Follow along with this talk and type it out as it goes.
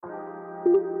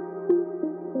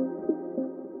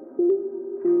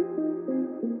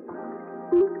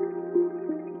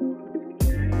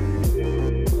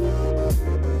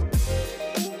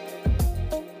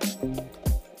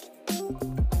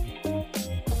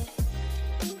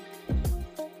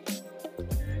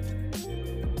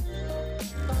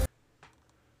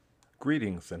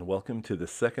Greetings and welcome to The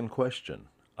Second Question,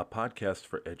 a podcast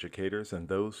for educators and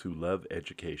those who love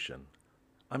education.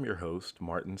 I'm your host,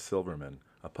 Martin Silverman,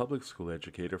 a public school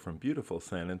educator from beautiful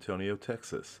San Antonio,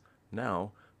 Texas.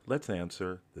 Now, let's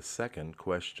answer the second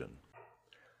question.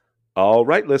 All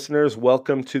right, listeners,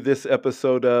 welcome to this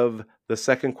episode of The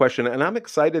Second Question. And I'm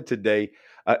excited today,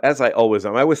 as I always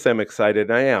am. I always say I'm excited,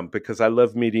 and I am, because I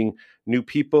love meeting new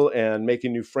people and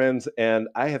making new friends. And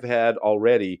I have had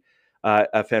already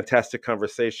a fantastic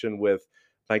conversation with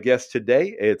my guest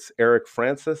today. It's Erik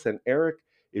Francis, and Erik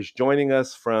is joining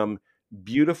us from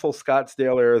beautiful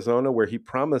Scottsdale, Arizona, where he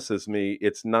promises me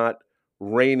it's not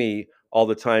rainy all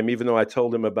the time, even though I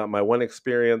told him about my one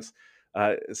experience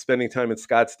spending time in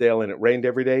Scottsdale and it rained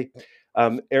every day.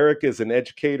 Erik is an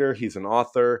educator. He's an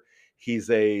author. He's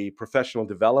a professional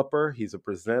developer. He's a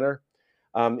presenter.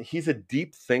 He's a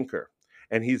deep thinker,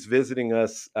 and he's visiting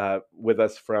us with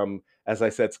us from, as I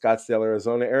said, Scottsdale,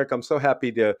 Arizona. Erik, I'm so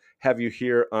happy to have you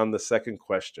here on The Second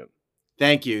Question.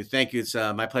 Thank you. Thank you. It's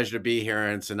my pleasure to be here,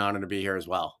 and it's an honor to be here as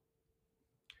well.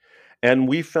 And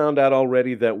we found out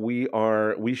already that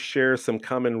we share some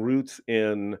common roots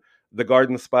in the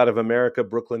Garden Spot of America,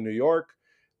 Brooklyn, New York.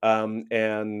 I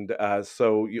can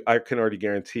already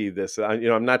guarantee this.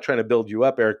 I'm not trying to build you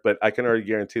up, Erik, but I can already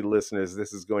guarantee the listeners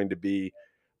this is going to be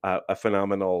a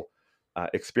phenomenal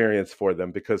experience for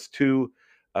them, because two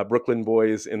Brooklyn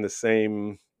boys in the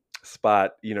same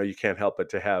spot, you can't help but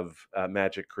to have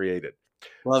magic created.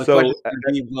 Well, the question is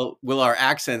gonna be, will our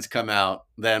accents come out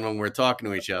then when we're talking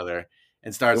to each other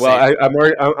and start Well, saying?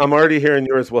 I'm already hearing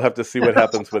yours. We'll have to see what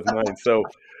happens with mine. So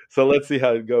let's see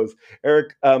how it goes.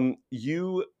 Erik, we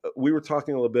were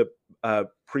talking a little bit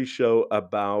pre-show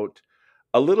about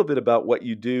a little bit about what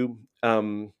you do.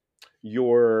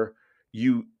 You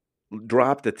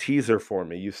dropped a teaser for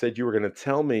me. You said you were going to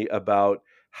tell me about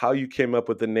how you came up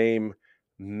with the name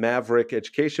Maverick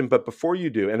Education. But before you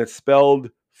do, and it's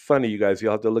spelled funny, you guys,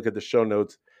 you'll have to look at the show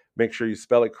notes. Make sure you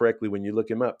spell it correctly when you look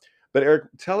him up. But Erik,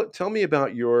 tell me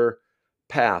about your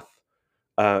path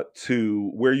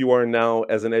to where you are now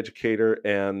as an educator,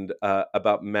 and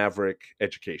about Maverick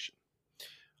Education.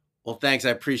 Well, thanks. I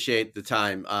appreciate the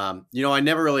time. I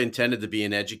never really intended to be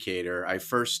an educator. I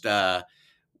first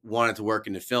wanted to work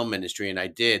in the film industry, and I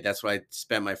did. That's what I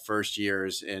spent my first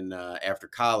years in after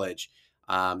college.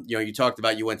 You talked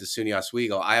about you went to SUNY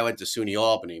Oswego. I went to SUNY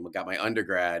Albany, got my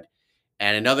undergrad.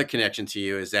 And another connection to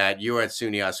you is that you were at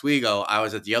SUNY Oswego. I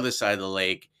was at the other side of the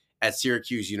lake at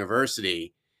Syracuse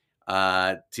University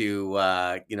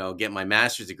to get my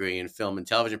master's degree in film and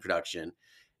television production.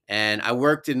 And I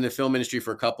worked in the film industry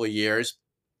for a couple of years,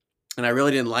 and I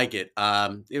really didn't like it.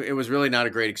 It was really not a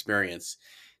great experience.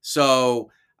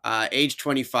 So age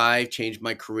 25, changed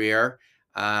my career.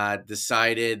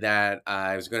 Decided that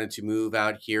I was going to move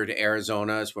out here to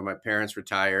Arizona. It's where my parents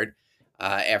retired.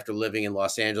 After living in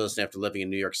Los Angeles and after living in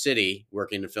New York City,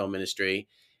 working in the film industry.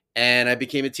 And I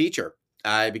became a teacher.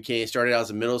 Started out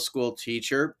as a middle school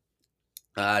teacher,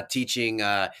 teaching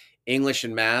English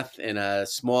and math in a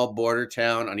small border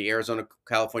town on the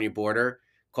Arizona-California border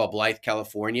called Blythe,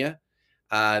 California.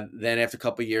 Then after a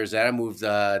couple of years I moved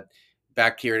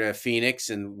back here to Phoenix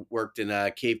and worked in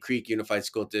Cave Creek Unified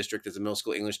School District as a middle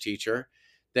school English teacher.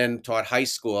 Then taught high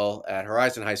school at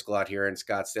Horizon High School out here in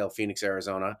Scottsdale, Phoenix,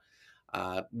 Arizona.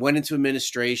 Went into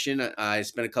administration. I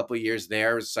spent a couple of years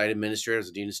there as a site administrator, as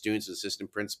a dean of students,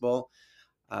 assistant principal.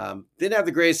 Didn't have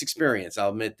the greatest experience.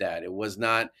 I'll admit that. It was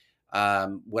not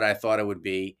what I thought it would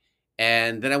be.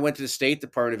 And then I went to the State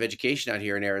Department of Education out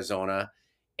here in Arizona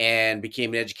and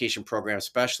became an education program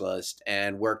specialist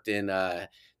and worked in the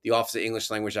Office of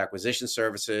English Language Acquisition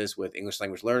Services with English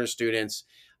language learner students.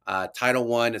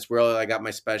 Title I, it's where I got my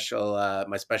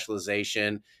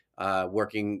specialization.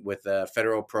 Working with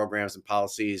federal programs and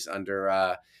policies under,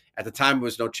 at the time, it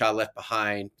was No Child Left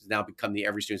Behind. It's now become the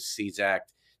Every Student Succeeds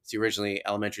Act. It's the originally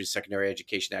Elementary and Secondary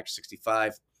Education Act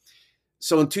 65.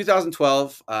 So in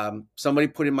 2012, somebody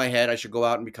put in my head I should go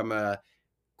out and become a,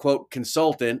 quote,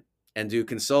 consultant and do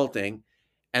consulting.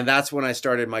 And that's when I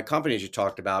started my company, as you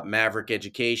talked about, Maverick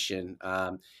Education.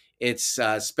 It's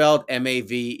spelled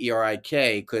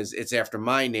Maverik because it's after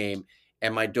my name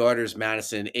and my daughter's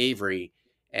Madison Avery.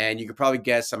 And you could probably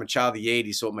guess I'm a child of the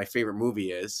 80s, so what my favorite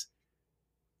movie is,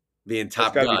 being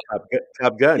Top Gun.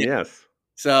 Top Gun, Yeah. yes.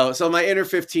 So my inner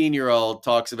 15-year-old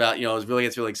talks about, it really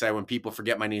gets really excited when people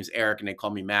forget my name's Eric and they call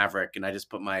me Maverick, and I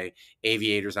just put my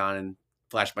aviators on and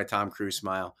flash my Tom Cruise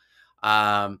smile.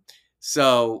 Um,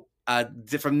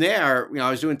 from there, I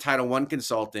was doing Title One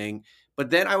consulting, but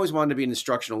then I always wanted to be an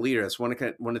instructional leader. That's one of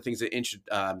the things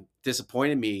that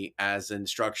disappointed me as an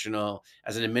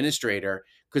administrator,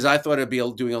 because I thought I'd be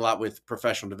doing a lot with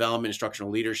professional development, instructional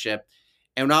leadership.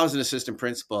 And when I was an assistant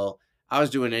principal, I was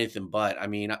doing anything but. I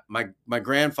mean, my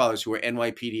grandfathers who were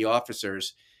NYPD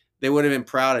officers, they would have been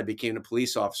proud I became the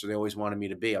police officer they always wanted me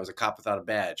to be. I was a cop without a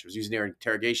badge. I was using their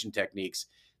interrogation techniques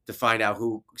to find out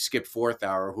who skipped fourth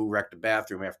hour or who wrecked the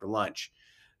bathroom after lunch.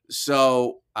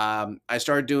 So I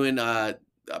started doing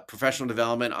professional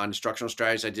development on instructional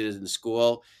strategies. I did it in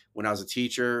school when I was a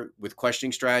teacher with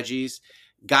questioning strategies.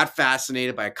 Got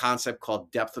fascinated by a concept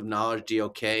called depth of knowledge,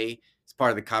 DOK. It's part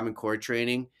of the Common Core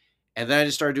training. And then I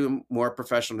just started doing more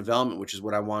professional development, which is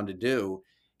what I wanted to do.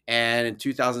 And in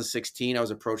 2016, I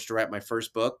was approached to write my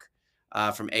first book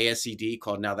from ASCD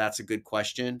called Now That's a Good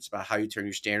Question. It's about how you turn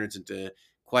your standards into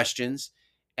questions.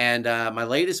 And my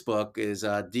latest book is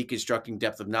Deconstructing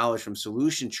Depth of Knowledge from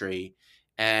Solution Tree.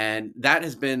 And that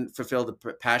has been fulfilled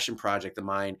a passion project of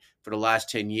mine for the last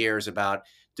 10 years about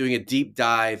doing a deep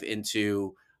dive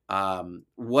into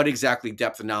what exactly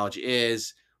depth of knowledge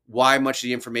is, why much of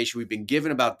the information we've been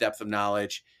given about depth of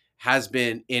knowledge has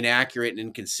been inaccurate and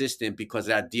inconsistent because of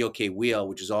that DOK wheel,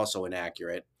 which is also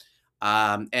inaccurate.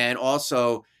 And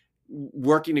also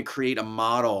working to create a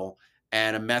model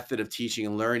and a method of teaching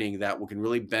and learning that can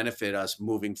really benefit us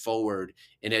moving forward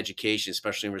in education,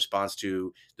 especially in response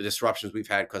to the disruptions we've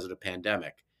had because of the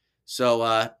pandemic.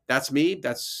 So that's me.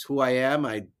 That's who I am.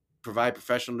 I provide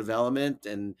professional development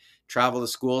and travel to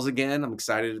schools again. I'm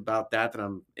excited about that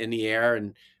I'm in the air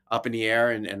and up in the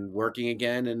air and working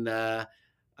again and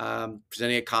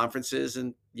presenting at conferences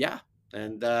and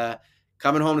coming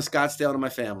home to Scottsdale to my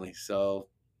family. So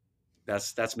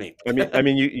that's me. I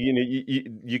mean,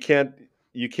 you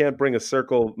can't bring a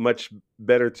circle much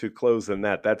better to close than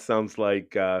that. That sounds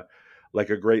like a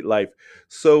great life.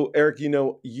 So, Eric,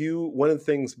 you one of the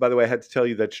things, by the way, I had to tell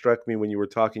you that struck me when you were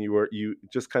talking. You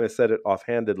just kind of said it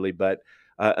offhandedly, but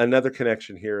another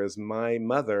connection here is my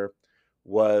mother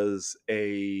was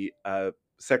a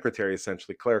secretary,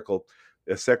 essentially clerical,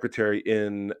 a secretary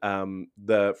in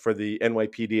the for the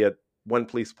NYPD at One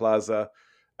Police Plaza.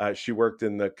 She worked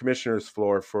in the commissioner's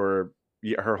floor for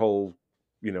her whole,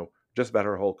 just about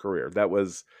her whole career.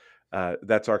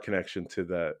 That's our connection to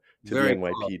the Very cool.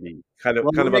 NYPD,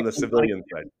 Well, kind of on the civilian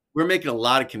side. we're making a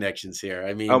lot of connections here.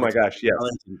 I mean, Oh my between gosh, yes,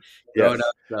 college and growing yes.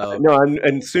 up. So No,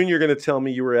 and soon you're going to tell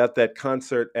me you were at that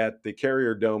concert at the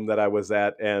Carrier Dome that I was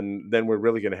at, and then we're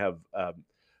really going to have,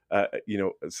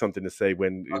 something to say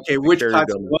when okay, the which Carrier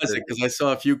concert Dome was is. it? Because I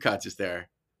saw a few concerts there.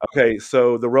 Okay,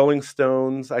 so the Rolling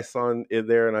Stones I saw in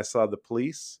there, and I saw the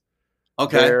Police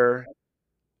Okay. there.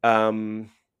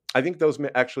 I think those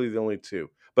actually the only two,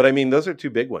 but I mean those are two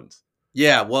big ones.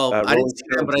 Yeah. Well, I didn't Rolling see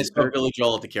them, Stones but I and saw Billy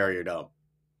Joel at the Carrier Dome.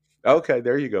 Okay,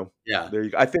 there you go. Yeah. There you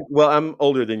go. I think well, I'm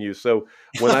older than you, so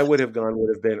when I would have gone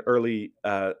would have been early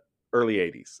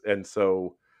 80s. And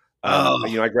so Oh,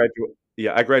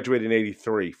 I graduated in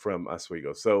 83 from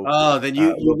Oswego. So then a you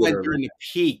little bit went early. during the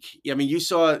peak. I mean, you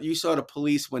saw the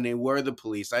Police when they were the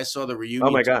Police. I saw the Oh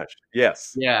reunion. my gosh.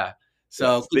 Yes. Yeah.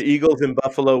 So Yes. The Eagles in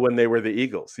Buffalo when they were the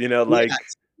Eagles, yes. like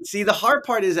See, the hard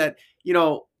part is that,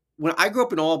 when I grew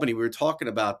up in Albany, we were talking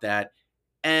about that,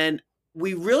 and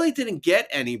we really didn't get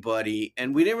anybody,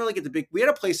 and we didn't really get we had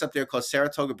a place up there called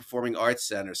Saratoga Performing Arts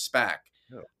Center, SPAC.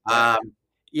 oh, back. Um,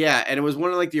 yeah, and it was one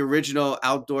of like the original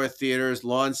outdoor theaters,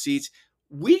 lawn seats.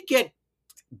 We'd get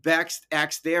back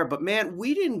acts there, but man,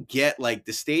 we didn't get like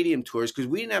the stadium tours because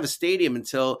we didn't have a stadium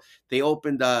until they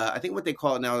opened. I think what they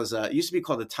call it now is it used to be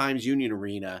called the Times Union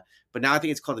Arena, but now I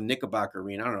think it's called the Knickerbocker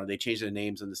Arena. I don't know. They changed the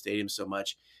names on the stadium so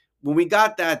much. When we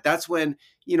got that, that's when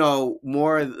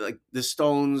more like the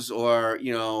Stones or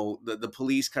the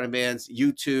Police kind of bands,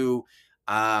 U2.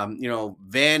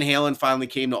 Van Halen finally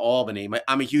came to Albany.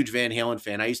 I'm a huge Van Halen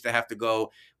fan. I used to have to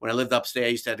go when I lived upstate. I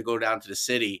used to have to go down to the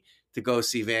city to go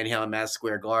see Van Halen Madison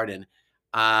Square Garden.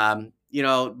 But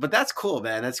that's cool,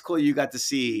 man. That's cool. You got to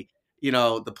see,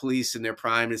 the Police in their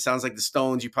prime. It sounds like the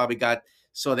Stones, you probably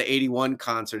saw the 81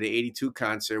 concert, the 82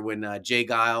 concert when Jay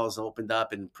Giles opened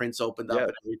up and Prince opened up Yes.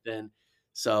 and everything.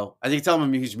 So I think tell them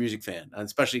I'm a huge music fan,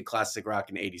 especially classic rock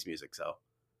and 80s music. So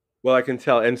Well, I can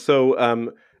tell. And so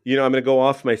I'm going to go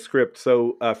off my script.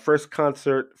 So first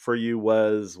concert for you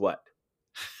was what?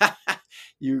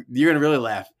 you're gonna really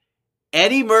laugh.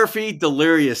 Eddie Murphy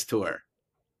Delirious Tour.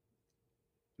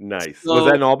 Nice. Was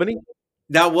that So in Albany?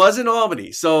 That was in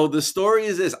Albany. So the story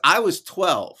is this: I was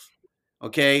 12.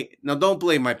 Okay. Now don't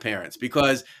blame my parents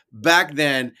because back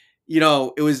then,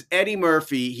 it was Eddie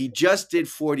Murphy. He just did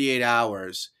 48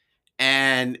 hours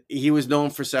and he was known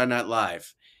for Saturday Night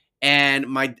Live. And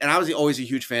I was always a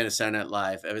huge fan of Saturday Night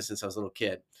Live ever since I was a little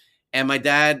kid. And my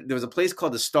dad, there was a place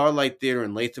called the Starlight Theater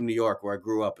in Latham, New York, where I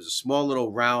grew up. It was a small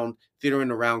little round theater in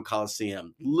the round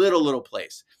Coliseum, little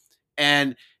place.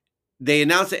 And they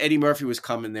announced that Eddie Murphy was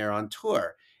coming there on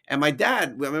tour. And my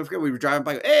dad, I forget, we were driving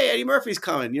by, hey, Eddie Murphy's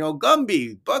coming,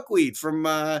 Gumby, Buckwheat from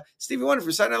Stevie Wonder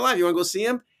for Saturday Night Live. You want to go see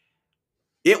him?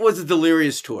 It was a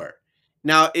delirious tour.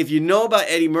 Now, if you know about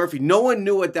Eddie Murphy, no one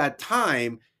knew at that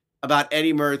time about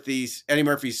Eddie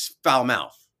Murphy's foul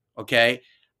mouth. Okay.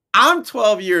 I'm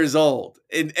 12 years old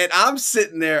and I'm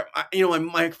sitting there,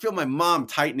 I feel my mom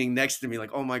tightening next to me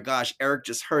like, oh my gosh, Erik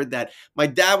just heard that. My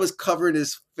dad was covering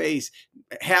his face,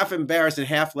 half embarrassed and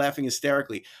half laughing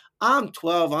hysterically. I'm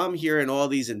 12. I'm hearing all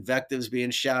these invectives being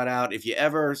shot out. If you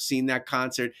ever seen that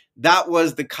concert, that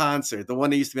was the concert, the one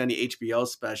that used to be on the HBO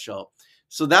special.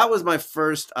 So that was my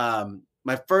first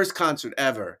concert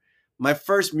ever. My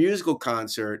first musical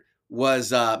concert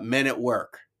was Men at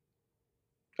Work.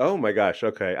 Oh my gosh.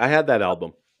 Okay. I had that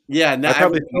album. Yeah, I now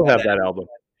probably everyone still had have that. that album.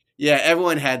 Yeah,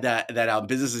 everyone had that album,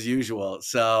 Business as Usual.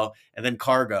 So, and then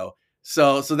Cargo.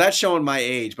 So that's showing my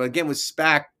age. But again, with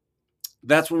SPAC,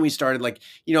 that's when we started. Like,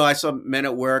 I saw Men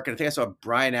at Work, and I think I saw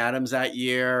Brian Adams that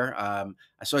year. I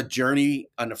saw Journey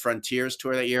on the Frontiers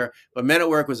tour that year. But Men at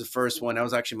Work was the first one. That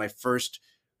was actually my first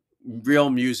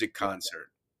real music concert.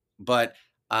 But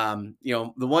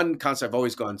the one concert I've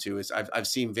always gone to is I've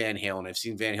seen Van Halen. I've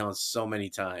seen Van Halen so many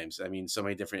times. I mean, so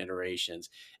many different iterations.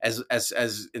 As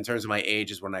in terms of my age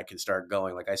is when I can start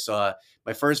going. Like I saw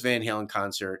my first Van Halen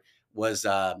concert was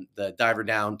the Diver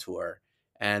Down tour.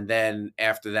 And then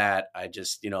after that, I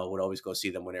just, would always go see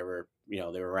them whenever, they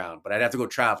were around. But I'd have to go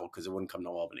travel because it wouldn't come to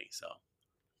Albany. So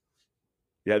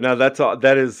Yeah, no, that's all.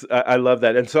 That is, I love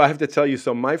that. And so I have to tell you,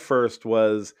 so my first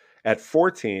was at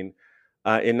 14.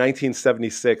 In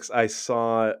 1976, I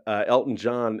saw Elton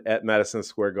John at Madison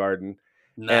Square Garden,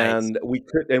 nice. and we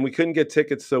couldn't get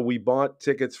tickets, so we bought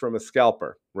tickets from a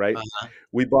scalper. Right? Uh-huh.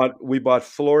 We bought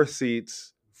floor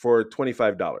seats for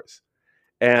 $25. Wow.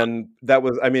 And that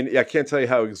was, I mean, I can't tell you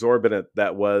how exorbitant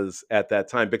that was at that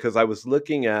time because I was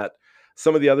looking at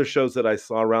some of the other shows that I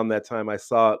saw around that time. I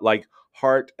saw like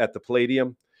Heart at the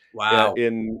Palladium Wow.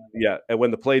 and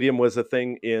when the Palladium was a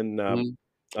thing Mhm.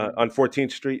 on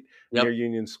 14th Street near Yep.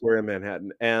 Union Square in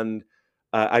Manhattan. And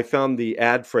I found the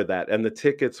ad for that, and the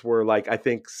tickets were like, I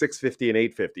think 650 and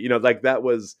 850, like that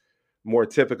was more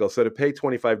typical. So to pay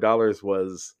 $25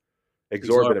 was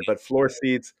exorbitant, Exorbitant. but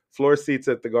floor seats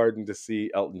at the Garden to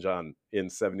see Elton John in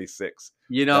 76.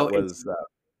 That It's was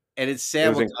and it's it sad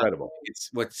was what incredible. it's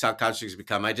what concerts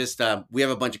become. I just we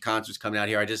have a bunch of concerts coming out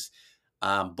here. I just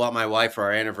bought my wife for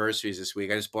our anniversaries this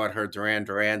week. I just bought her Duran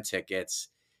Duran tickets.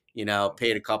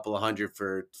 Paid a couple of hundred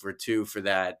for two for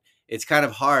that. It's kind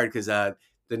of hard because the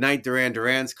night Duran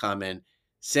Duran's coming,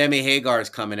 Sammy Hagar's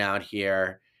coming out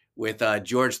here with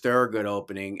George Thorogood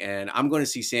opening, and I'm going to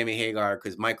see Sammy Hagar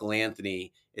because Michael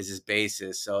Anthony is his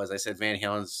bassist. So as I said, Van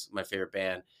Halen's my favorite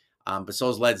band. But so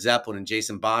is Led Zeppelin and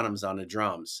Jason Bonham's on the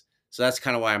drums. So that's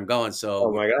kind of why I'm going. So Oh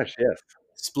we're my gosh, yes.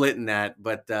 splitting that,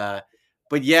 but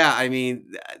yeah, I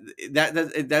mean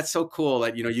that's so cool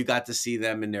that you got to see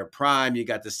them in their prime. You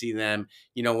got to see them,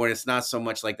 when it's not so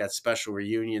much like that special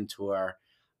reunion tour.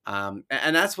 And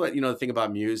that's what the thing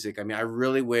about music. I mean, I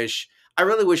really wish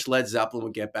Led Zeppelin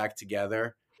would get back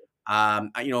together. I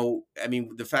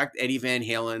mean, the fact Eddie Van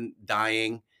Halen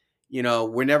dying,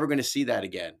 we're never going to see that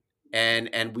again,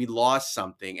 and we lost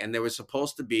something. And there was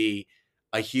supposed to be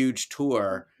a huge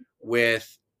tour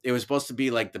with it was supposed to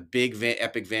be like the big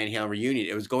epic Van Halen reunion.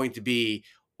 It was going to be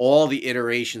all the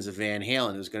iterations of Van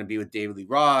Halen. It was going to be with David Lee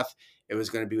Roth. It was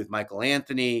going to be with Michael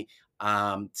Anthony,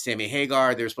 Sammy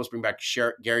Hagar. They were supposed to bring back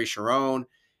Gary Sharon,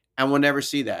 and we'll never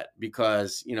see that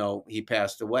because he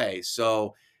passed away.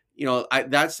 So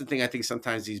that's the thing. I think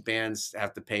sometimes these bands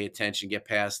have to pay attention, get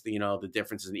past the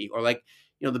differences in or like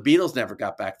the Beatles never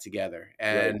got back together,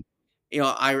 Right. and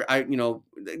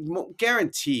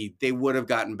guaranteed they would have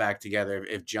gotten back together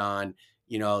if John,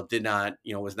 did not,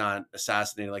 was not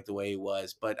assassinated like the way he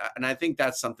was. But, and I think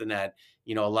that's something that,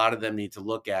 a lot of them need to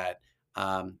look at.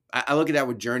 I look at that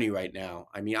with Journey right now.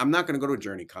 I mean, I'm not going to go to a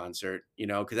Journey concert,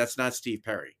 because that's not Steve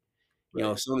Perry.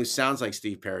 Right. Someone who sounds like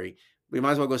Steve Perry, we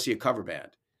might as well go see a cover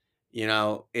band.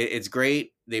 It's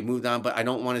great. They moved on, but I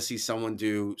don't want to see someone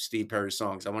do Steve Perry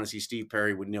songs. I want to see Steve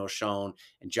Perry with Neil Schon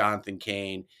and Jonathan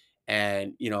Cain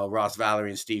and Ross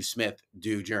Valerie and Steve Smith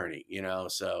do Journey.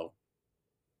 So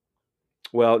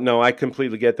Well, no, I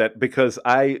completely get that because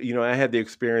I had the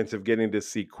experience of getting to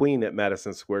see Queen at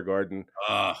Madison Square Garden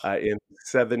Ugh. in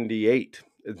 '78.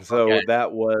 And Okay. so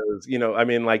that was, I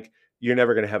mean, like, you're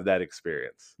never going to have that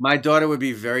experience. My daughter would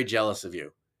be very jealous of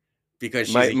you because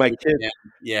she's My a my huge kid,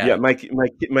 fan. yeah, Yeah.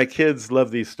 my kids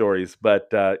love these stories, but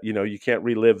you can't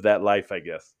relive that life, I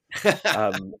guess.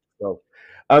 Um, so,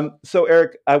 so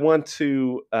Eric, I want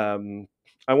to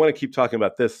keep talking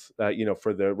about this,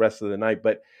 for the rest of the night,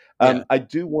 but Yeah. I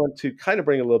do want to kind of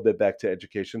bring a little bit back to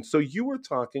education. So you were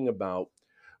talking about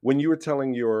when you were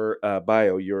telling your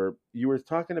bio, you were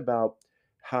talking about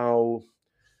how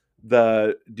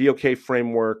the DOK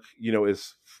framework,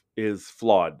 is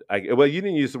flawed. Well, you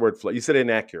didn't use the word flawed. You said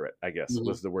inaccurate, I guess, Mhm.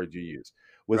 was the word you used.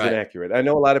 Was Right. inaccurate. I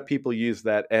know a lot of people use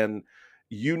that, and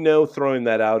throwing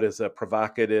that out as a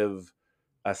provocative,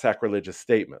 sacrilegious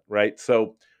statement, right?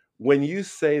 So when you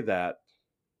say that,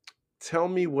 tell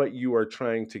me what you are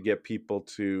trying to get people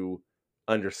to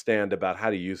understand about how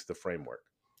to use the framework.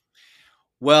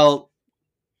 Well,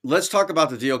 let's talk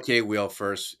about the DOK wheel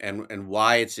first and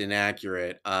why it's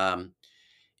inaccurate.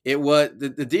 It was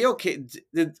the DOK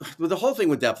the whole thing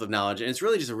with depth of knowledge, and it's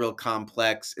really just a real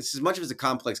complex. It's as much of as a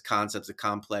complex concept, as a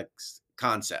complex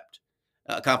concept,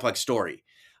 a complex story.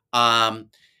 Um,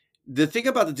 the thing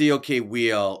about the DOK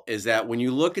wheel is that when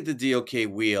you look at the DOK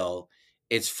wheel,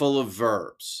 it's full of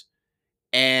verbs.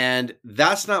 And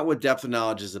that's not what depth of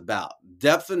knowledge is about.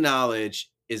 Depth of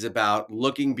knowledge is about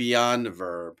looking beyond the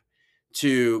verb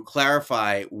to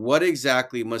clarify what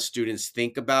exactly must students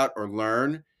think about or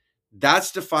learn.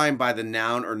 That's defined by the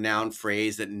noun or noun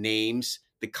phrase that names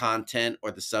the content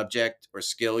or the subject or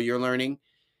skill you're learning.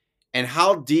 And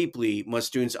how deeply must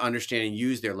students understand and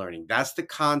use their learning? That's the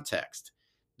context.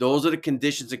 Those are the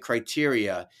conditions and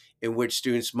criteria in which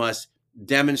students must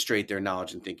demonstrate their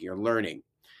knowledge and thinking or learning.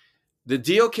 The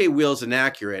DOK wheel is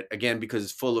inaccurate, again, because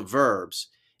it's full of verbs.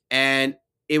 And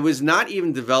it was not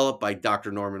even developed by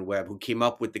Dr. Norman Webb, who came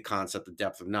up with the concept of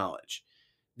depth of knowledge.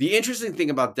 The interesting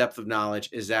thing about depth of knowledge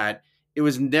is that it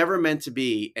was never meant to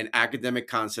be an academic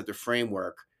concept or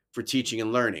framework for teaching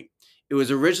and learning. It was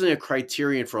originally a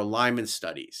criterion for alignment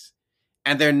studies.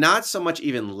 And they're not so much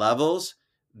even levels,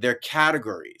 they're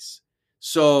categories.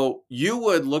 So you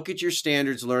would look at your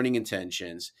standards learning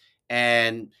intentions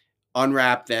and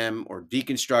unwrap them or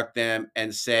deconstruct them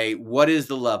and say, what is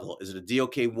the level? Is it a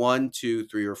DOK 1, 2,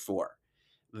 3, or 4?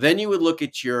 Then you would look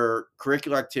at your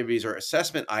curricular activities or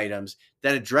assessment items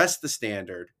that address the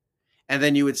standard. And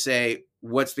then you would say,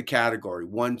 what's the category?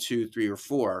 1, 2, 3, or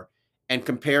 4, and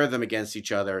compare them against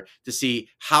each other to see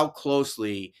how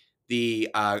closely the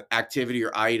activity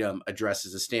or item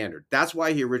addresses the standard. That's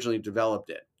why he originally developed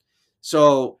it.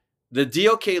 So the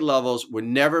DOK levels were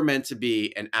never meant to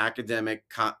be an academic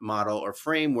model or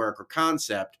framework or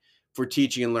concept for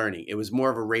teaching and learning. It was more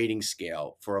of a rating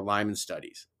scale for alignment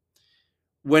studies.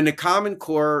 When the Common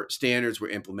Core standards were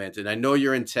implemented, I know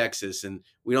you're in Texas, and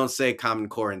we don't say Common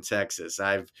Core in Texas.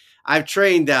 I've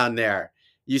trained down there.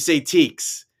 You say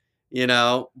TEKS,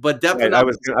 but depth of Right.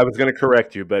 knowledge. I was going to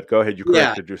correct you, but go ahead. You Yeah.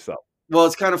 corrected yourself. Well,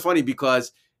 it's kind of funny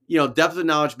because, depth of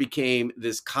knowledge became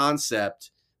this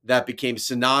concept that became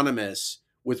synonymous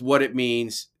with what it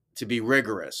means to be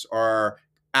rigorous or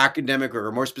academic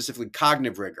rigor, more specifically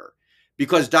cognitive rigor.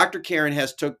 Because Dr. Karen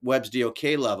has took Webb's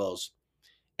DOK levels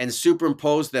and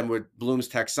superimposed them with Bloom's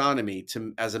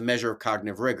taxonomy as a measure of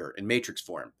cognitive rigor in matrix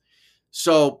form.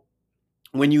 So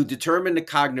when you determine the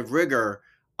cognitive rigor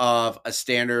of a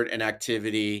standard, an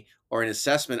activity, or an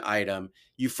assessment item,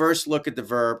 you first look at the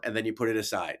verb and then you put it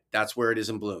aside. That's where it is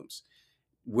in Bloom's.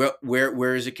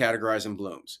 Where is it categorized in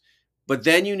Bloom's? But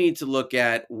then you need to look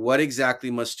at what exactly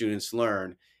must students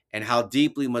learn and how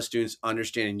deeply must students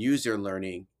understand and use their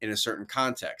learning in a certain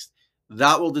context.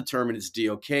 That will determine its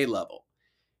DOK level.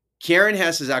 Karen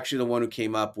Hess is actually the one who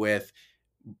came up with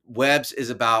Webb's is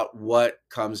about what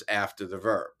comes after the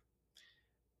verb.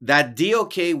 That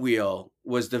DOK wheel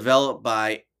was developed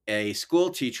by a school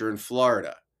teacher in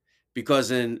Florida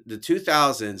because in the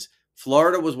 2000s,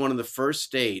 Florida was one of the first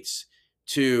states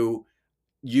to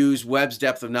use Webb's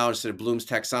depth of knowledge instead of Bloom's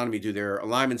taxonomy to do their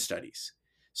alignment studies.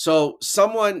 So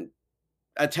someone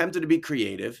attempted to be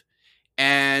creative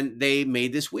and they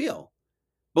made this wheel.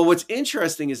 But what's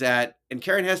interesting is that, and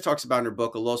Karen Hess talks about in her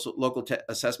book, a local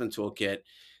assessment toolkit,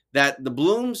 that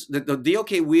the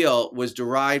DOK wheel was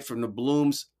derived from the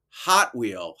Bloom's hot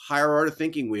wheel, higher order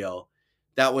thinking wheel,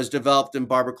 that was developed in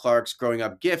Barbara Clark's Growing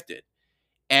Up Gifted.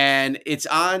 And it's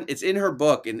in her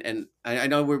book. And I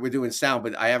know we're doing sound,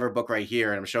 but I have her book right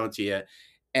here and I'm showing it to you.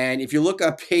 And if you look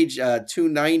up page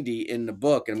 290 in the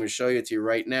book, and I'm going to show you it to you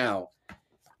right now,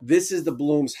 this is the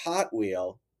Bloom's hot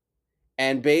wheel.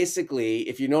 And basically,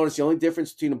 if you notice, the only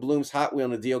difference between a Bloom's Hot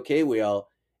Wheel and a DOK wheel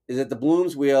is that the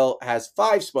Bloom's wheel has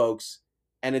 5 spokes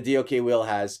and a DOK wheel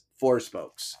has 4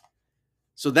 spokes.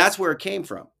 So that's where it came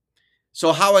from.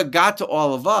 So how it got to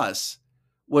all of us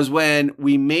was when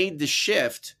we made the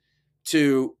shift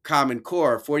to Common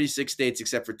Core, 46 states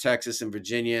except for Texas and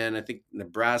Virginia, and I think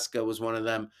Nebraska was one of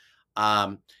them.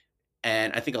 Um,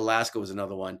 and I think Alaska was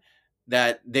another one,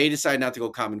 that they decided not to go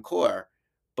Common Core.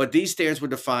 But these standards were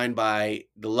defined by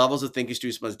the levels of thinking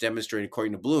students must demonstrate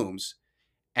according to Bloom's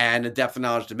and the depth of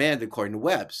knowledge demanded according to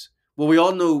Webb's. Well, we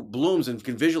all know Bloom's and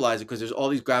can visualize it because there's all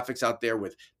these graphics out there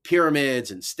with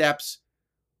pyramids and steps.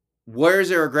 Where is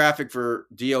there a graphic for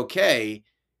DOK?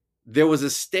 There was a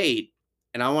state,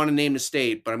 and I want to name the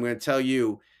state, but I'm going to tell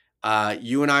you,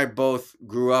 you and I both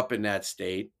grew up in that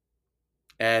state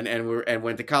and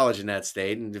went to college in that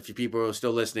state. And if you people are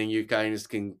still listening, you kind of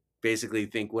can basically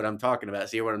think what I'm talking about.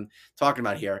 See what I'm talking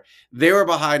about here. They were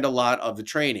behind a lot of the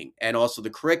training and also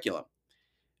the curriculum.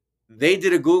 They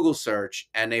did a Google search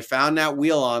and they found that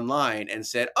wheel online and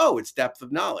said, oh, it's depth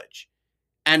of knowledge.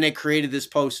 And they created this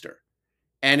poster.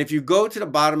 And if you go to the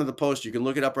bottom of the poster, you can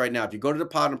look it up right now. If you go to the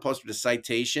bottom of the poster, the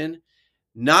citation,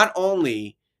 not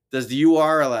only does the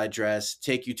URL address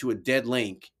take you to a dead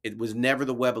link, it was never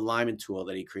the web alignment tool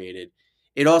that he created.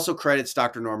 It also credits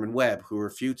Dr. Norman Webb, who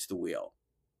refutes the wheel.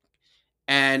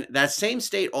 And that same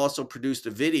state also produced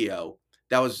a video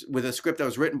that was with a script that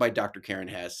was written by Dr. Karen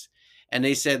Hess. And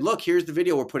they said, look, here's the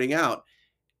video we're putting out.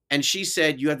 And she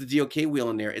said, you have the DOK wheel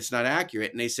in there. It's not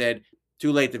accurate. And they said,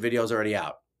 too late. The video's already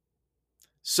out.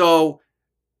 So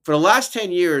for the last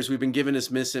 10 years, we've been given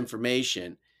this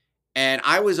misinformation. And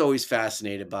I was always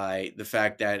fascinated by the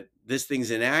fact that this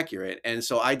thing's inaccurate. And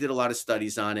so I did a lot of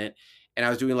studies on it. And I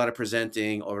was doing a lot of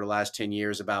presenting over the last 10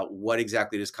 years about what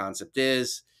exactly this concept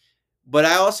is. But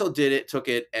I also took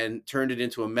it and turned it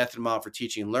into a method model for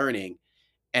teaching and learning.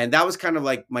 And that was kind of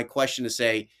like my question to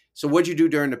say, so what'd you do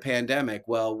during the pandemic?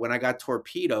 Well, when I got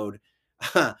torpedoed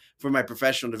for my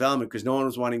professional development, because no one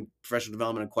was wanting professional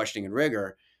development and questioning and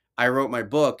rigor, I wrote my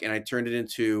book and I turned it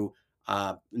into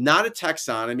not a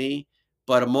taxonomy,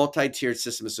 but a multi-tiered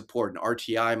system of support, an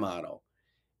RTI model.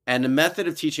 And the method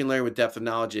of teaching and learning with depth of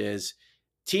knowledge is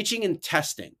teaching and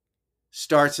testing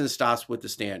starts and stops with the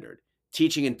standard.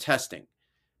 Teaching and testing.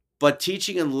 But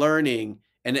teaching and learning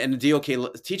and the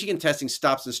DOK, teaching and testing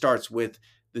stops and starts with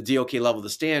the DOK level of the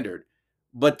standard.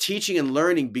 But teaching and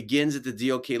learning begins at the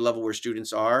DOK level where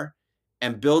students are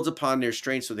and builds upon their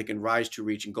strengths so they can rise to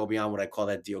reach and go beyond what I call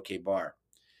that DOK bar.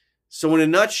 So in a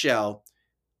nutshell,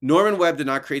 Norman Webb did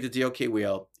not create the DOK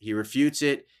wheel. He refutes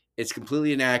it. It's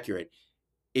completely inaccurate.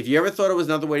 If you ever thought it was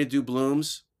another way to do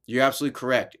Bloom's, you're absolutely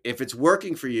correct. If it's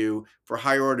working for you for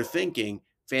higher order thinking,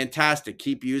 fantastic.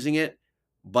 Keep using it,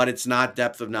 but it's not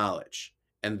depth of knowledge.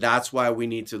 And that's why we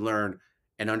need to learn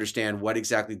and understand what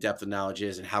exactly depth of knowledge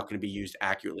is and how can it be used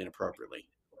accurately and appropriately.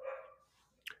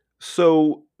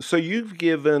 So you've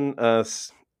given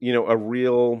us, a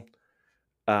real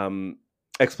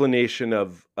explanation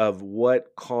of what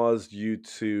caused you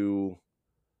to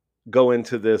go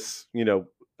into this,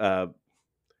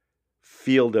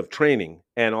 field of training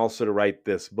and also to write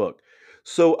this book.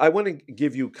 So I want to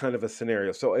give you kind of a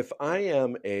scenario. So if I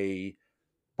am a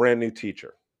brand new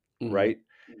teacher, right?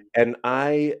 And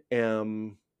I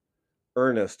am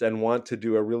earnest and want to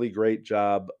do a really great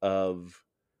job of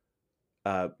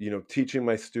teaching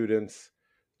my students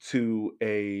to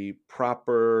a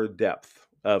proper depth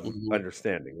of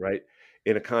understanding, right?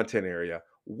 In a content area.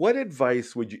 What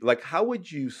advice would you like? How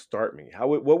would you start me?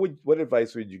 What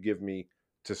advice would you give me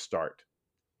to start?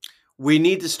 We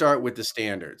need to start with the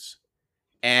standards.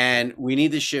 And we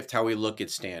need to shift how we look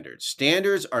at standards.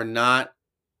 Standards are not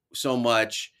so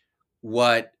much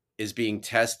what is being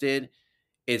tested.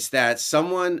 It's that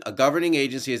a governing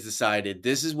agency has decided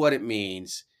this is what it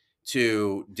means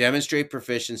to demonstrate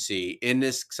proficiency in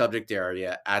this subject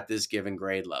area at this given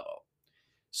grade level.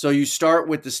 So you start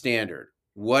with the standard.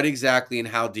 What exactly and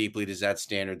how deeply does that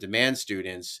standard demand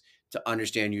students to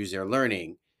understand and use their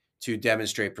learning to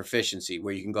demonstrate proficiency,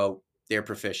 where you can go, they're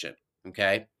proficient,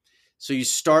 okay? So you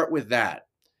start with that.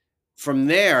 From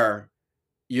there,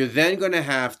 you're then going to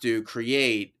have to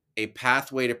create a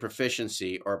pathway to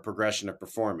proficiency or a progression of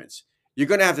performance. You're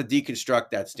going to have to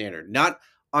deconstruct that standard, not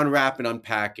unwrap and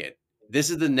unpack it. This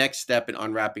is the next step in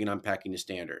unwrapping and unpacking the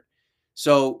standard.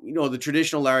 So, the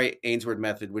traditional Larry Ainsworth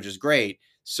method, which is great,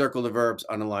 circle the verbs,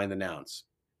 underline the nouns.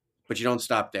 But you don't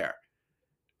stop there.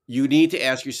 You need to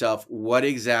ask yourself, what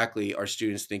exactly are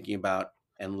students thinking about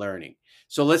and learning?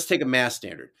 So let's take a math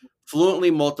standard.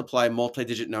 Fluently multiply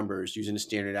multi-digit numbers using a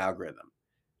standard algorithm.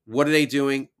 What are they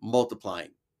doing?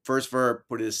 Multiplying. First verb,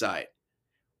 put it aside.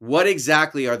 What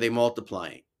exactly are they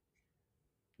multiplying?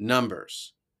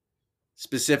 Numbers,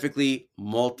 specifically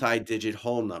multi-digit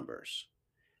whole numbers.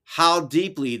 How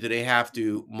deeply do they have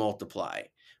to multiply?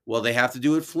 Well, they have to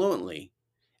do it fluently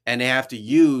and they have to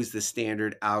use the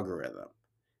standard algorithm.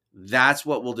 That's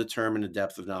what will determine the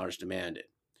depth of knowledge demanded.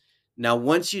 Now,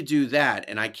 once you do that,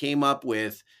 and I came up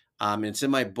with, and it's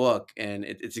in my book and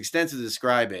it's extensive to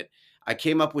describe it, I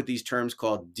came up with these terms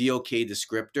called DOK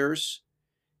descriptors.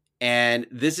 And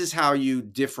this is how you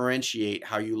differentiate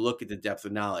how you look at the depth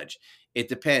of knowledge. It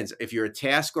depends. If you're a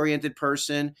task oriented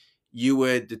person, you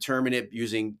would determine it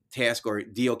using task or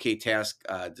DOK task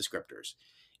descriptors.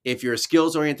 If you're a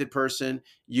skills oriented person,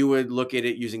 you would look at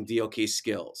it using DOK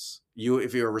skills.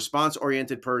 If you're a response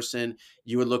oriented person,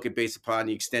 you would look at based upon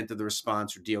the extent of the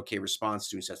response or DOK response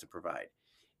students has to provide.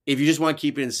 If you just want to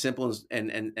keep it as simple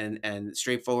and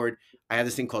straightforward, I have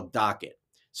this thing called docket.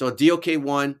 So a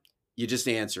DOK1, you just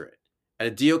answer it. At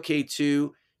a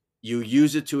DOK2, you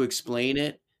use it to explain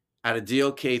it. At a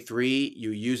DOK3,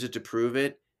 you use it to prove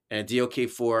it. And a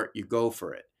DOK4, you go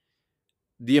for it.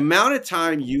 The amount of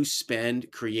time you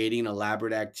spend creating an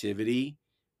elaborate activity,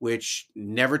 which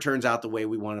never turns out the way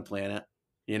we want to plan it,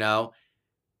 you know,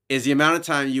 is the amount of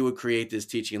time you would create this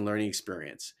teaching and learning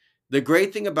experience. The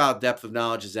great thing about depth of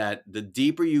knowledge is that the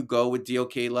deeper you go with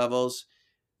DOK levels,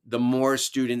 the more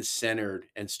student centered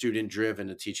and student driven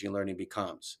the teaching and learning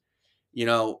becomes. You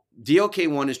know,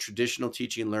 DOK1 is traditional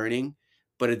teaching and learning,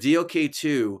 but a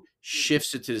DOK2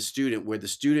 shifts it to the student where the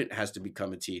student has to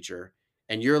become a teacher.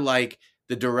 And you're like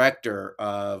the director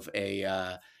of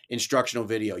a instructional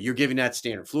video. You're giving that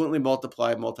standard fluently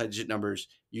multiply multi-digit numbers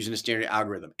using a standard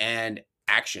algorithm and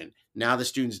action. Now the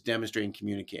student's demonstrating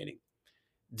communicating.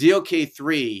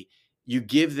 DOK3, you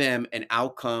give them an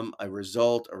outcome, a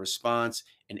result, a response,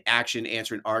 an action,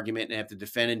 answer an argument, and have to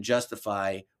defend and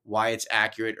justify why it's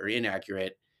accurate or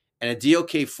inaccurate. And a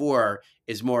DOK4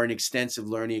 is more an extensive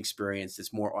learning experience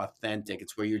that's more authentic.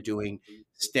 It's where you're doing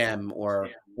STEM or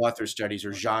author studies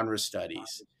or genre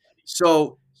studies.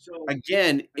 So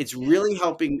again, it's really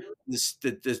helping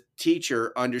the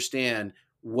teacher understand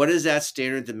what is that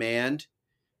standard demand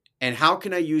and how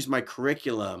can I use my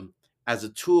curriculum as a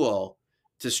tool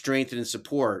to strengthen and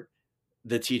support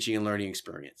the teaching and learning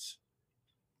experience.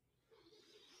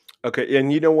 Okay,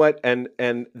 and you know what? And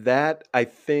that I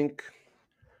think,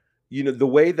 the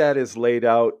way that is laid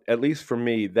out, at least for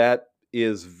me, that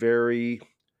is very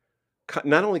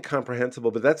not only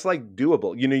comprehensible, but that's like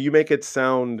doable. You make it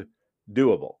sound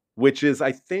doable, which is,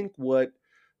 I think, what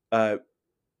uh,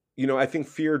 I think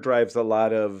fear drives a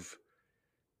lot of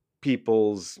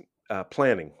people's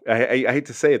planning. I hate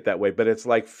to say it that way, but it's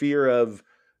like fear of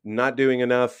not doing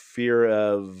enough, fear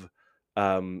of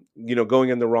going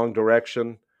in the wrong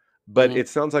direction. But Mhm. it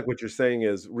sounds like what you're saying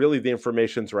is really the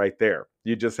information's right there.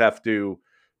 You just have to,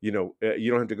 you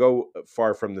don't have to go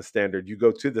far from the standard. You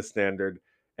go to the standard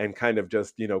and kind of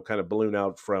just kind of balloon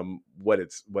out from what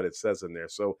it says in there.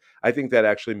 So I think that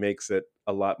actually makes it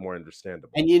a lot more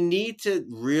understandable. And you need to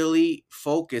really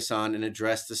focus on and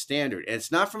address the standard. And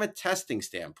it's not from a testing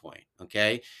standpoint.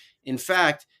 Okay. In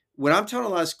fact, what I'm telling a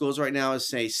lot of schools right now is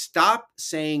say, stop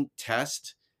saying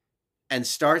test and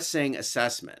start saying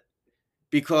assessment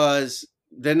because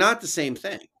they're not the same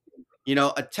thing. You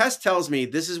know, a test tells me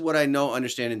this is what I know,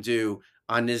 understand, and do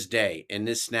on this day in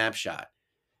this snapshot.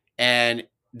 And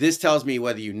this tells me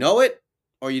whether you know it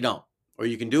or you don't, or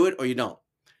you can do it or you don't.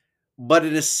 But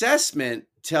an assessment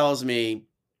tells me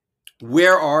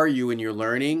where are you in your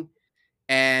learning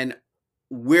and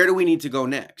where do we need to go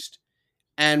next.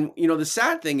 And the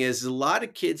sad thing is a lot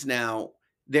of kids now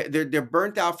they're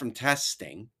burnt out from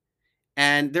testing,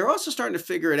 and they're also starting to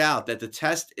figure it out that the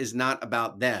test is not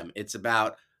about them. It's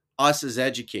about us as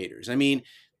educators. I mean,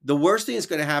 the worst thing that's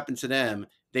going to happen to them,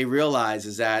 they realize,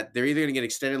 is that they're either going to get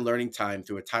extended learning time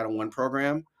through a Title I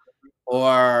program,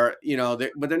 or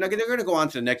but they're going to go on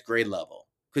to the next grade level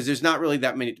because there's not really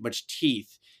that much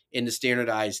teeth in the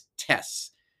standardized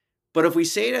tests. But if we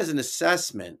say it as an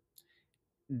assessment,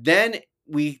 then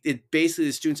it basically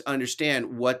the students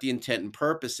understand what the intent and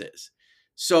purpose is.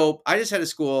 So I just had a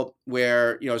school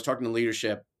where I was talking to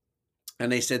leadership,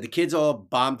 and they said the kids all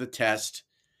bombed the test.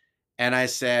 And I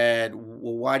said,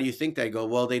 well, why do you think that? I go,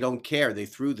 well, they don't care. They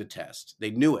threw the test.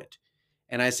 They knew it.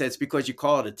 And I said, it's because you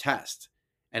call it a test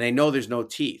and they know there's no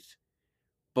teeth.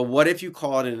 But what if you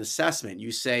call it an assessment?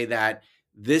 You say that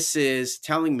this is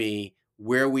telling me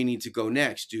where we need to go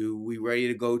next. Do we ready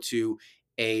to go to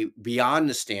a beyond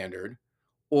the standard,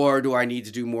 or do I need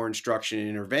to do more instruction and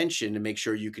intervention to make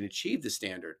sure you can achieve the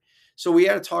standard? So we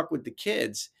had to talk with the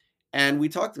kids, And we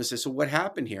talked to them and said, so what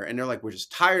happened here? And they're like, we're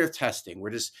just tired of testing.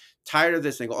 We're just tired of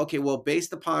this thing. Okay, well,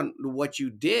 based upon what you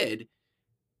did,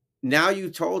 now you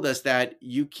told us that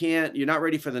you're not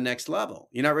ready for the next level.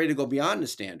 You're not ready to go beyond the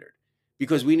standard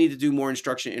because we need to do more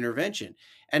instruction intervention.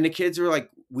 And the kids are like,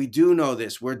 we do know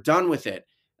this. We're done with it.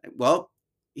 Well,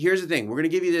 here's the thing. We're going to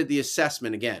give you the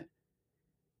assessment again.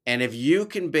 And if you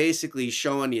can basically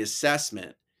show on the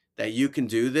assessment that you can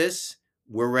do this,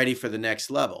 we're ready for the next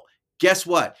level. Guess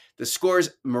what? The scores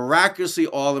miraculously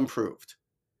all improved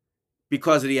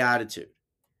because of the attitude.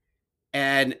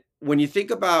 And when you think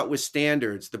about with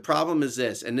standards, the problem is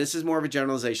this, and this is more of a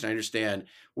generalization, I understand,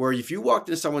 where if you walked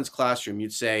into someone's classroom,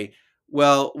 you'd say,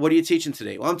 well, what are you teaching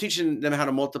today? Well, I'm teaching them how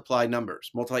to multiply numbers,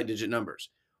 multi-digit numbers.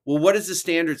 Well, what does the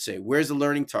standard say? Where's the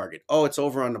learning target? Oh, it's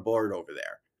over on the board over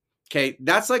there. Okay,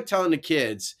 that's like telling the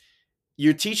kids,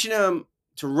 you're teaching them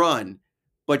to run,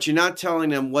 but you're not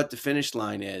telling them what the finish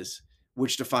line is,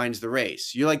 which defines the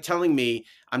race. You're like telling me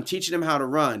I'm teaching them how to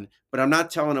run, but I'm not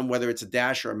telling them whether it's a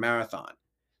dash or a marathon.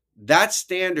 That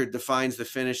standard defines the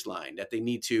finish line that they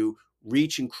need to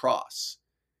reach and cross.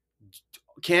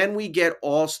 Can we get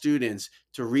all students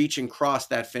to reach and cross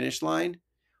that finish line?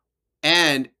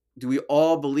 And do we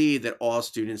all believe that all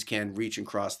students can reach and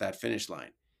cross that finish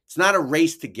line? It's not a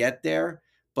race to get there,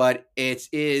 but it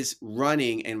is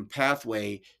running and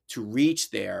pathway to reach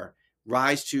there,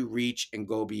 rise to reach and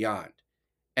go beyond.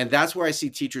 And that's where I see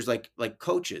teachers like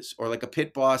coaches or like a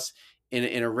pit boss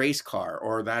in a race car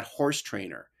or that horse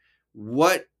trainer.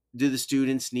 What do the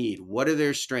students need? What are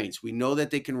their strengths? We know that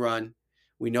they can run.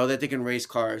 We know that they can race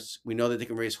cars. We know that they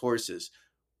can race horses.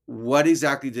 What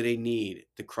exactly do they need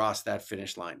to cross that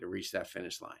finish line, to reach that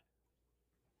finish line?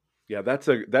 Yeah, that's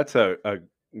a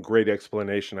great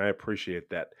explanation. I appreciate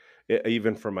that.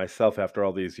 Even for myself, after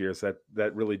all these years,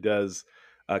 that really does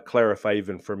clarify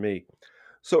even for me.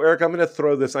 So, Eric, I'm going to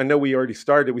throw this. I know we already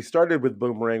started. We started with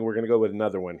boomerang. We're going to go with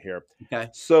another one here. Okay.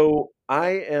 So,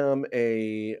 I'm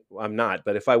not,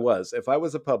 but if I was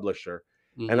a publisher,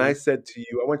 and I Mm-hmm. said to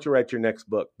you, I want you to write your next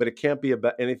book, but it can't be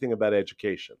about anything about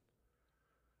education.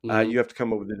 Mm-hmm. You have to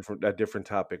come up with a different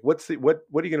topic. What are you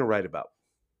going to write about?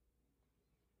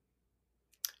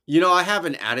 I have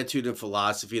an attitude and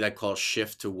philosophy that I call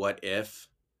shift to what if.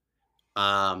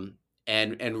 Um,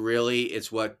 and really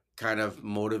it's what kind of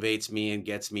motivates me and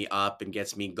gets me up and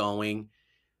gets me going.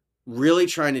 Really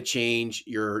trying to change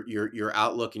your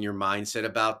outlook and your mindset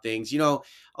about things. A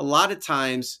lot of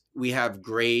times we have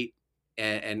great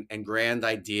and grand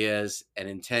ideas and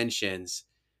intentions,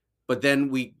 but then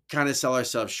we kind of sell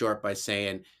ourselves short by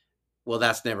saying, well,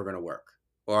 that's never going to work,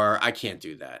 or I can't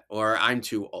do that, or I'm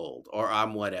too old, or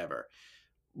I'm whatever.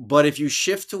 But if you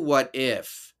shift to what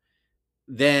if,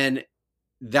 then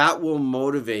that will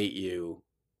motivate you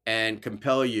and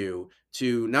compel you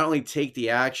to not only take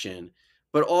the action,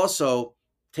 but also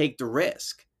take the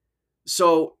risk.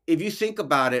 So if you think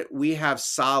about it, we have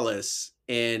solace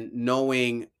in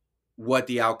knowing what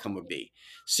the outcome would be.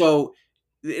 So,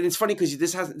 and it's funny because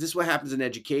this is what happens in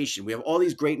education. We have all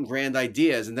these great and grand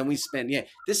ideas, and then we spend, yeah,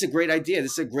 this is a great idea.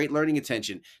 This is a great learning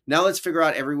intention. Now let's figure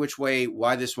out every which way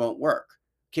why this won't work.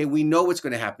 Okay, we know what's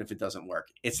going to happen if it doesn't work.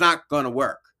 It's not going to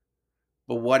work.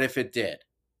 But what if it did?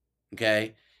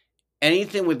 Okay,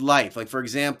 anything with life, like for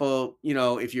example,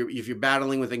 if you're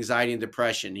battling with anxiety and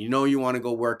depression, you want to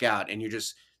go work out and you're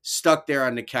just stuck there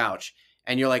on the couch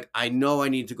and you're like, I know I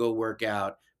need to go work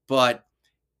out, but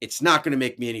it's not going to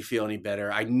make me feel any better.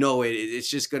 I know it's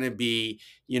just going to be,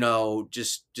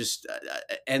 just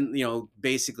and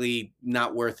basically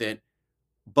not worth it.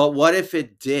 But what if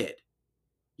it did?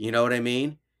 You know what I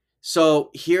mean?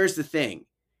 So here's the thing.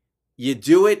 You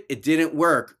do it, it didn't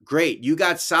work. Great. You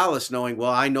got solace knowing,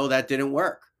 well, I know that didn't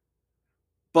work.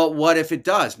 But what if it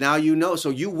does? Now you know. So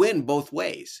you win both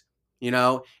ways.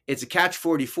 It's a catch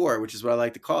 44, which is what I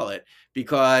like to call it,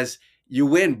 because you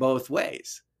win both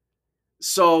ways.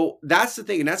 So that's the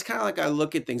thing. And that's kind of like I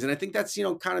look at things. And I think that's,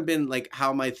 kind of been like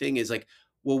how my thing is like,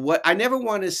 well, what I never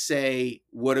want to say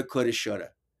woulda, coulda, shoulda.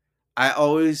 I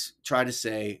always try to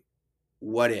say,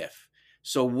 what if?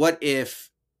 So what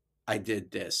if I did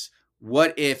this?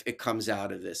 What if it comes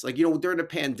out of this? Like, during the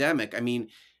pandemic, I mean,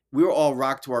 we were all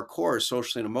rocked to our core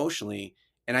socially and emotionally.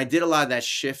 And I did a lot of that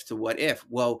shift to what if.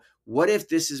 Well, what if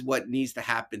this is what needs to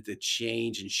happen to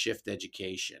change and shift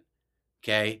education?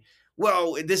 Okay.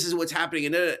 Well, this is what's happening.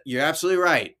 And you're absolutely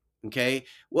right. Okay.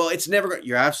 Well, it's never going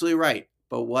you're absolutely right.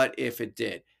 But what if it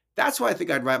did? That's why I think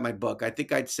I'd write my book. I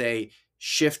think I'd say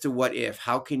shift to what if.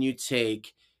 How can you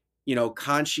take,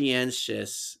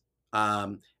 conscientious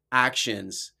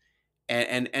actions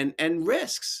and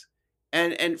risks,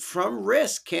 and from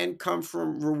risk can come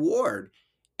from reward.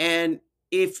 And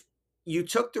if you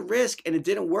took the risk and it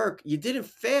didn't work, you didn't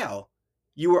fail.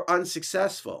 You were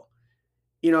unsuccessful.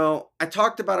 I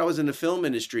talked about I was in the film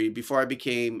industry before I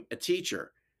became a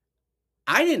teacher.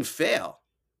 I didn't fail.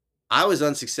 I was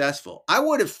unsuccessful. I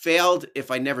would have failed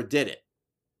if I never did it.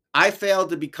 I failed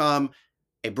to become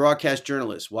a broadcast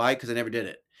journalist. Why? Because I never did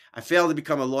it. I failed to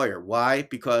become a lawyer. Why?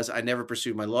 Because I never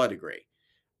pursued my law degree.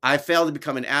 I failed to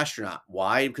become an astronaut.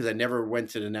 Why? Because I never went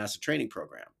to the NASA training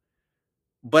program.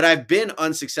 But I've been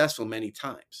unsuccessful many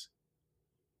times.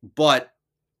 But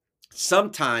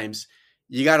sometimes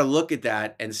you got to look at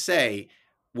that and say,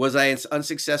 was I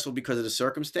unsuccessful because of the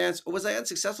circumstance, or was I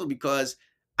unsuccessful because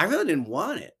I really didn't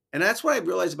want it? And that's what I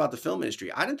realized about the film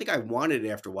industry. I didn't think I wanted it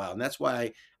after a while, and that's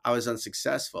why I was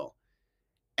unsuccessful.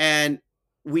 And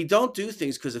we don't do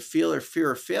things because of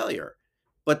fear of failure.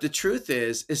 But the truth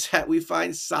is that we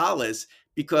find solace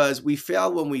because we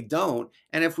fail when we don't.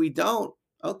 And if we don't,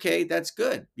 okay, that's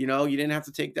good. You didn't have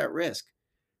to take that risk.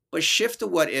 But shift to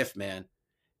what if, man.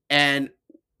 And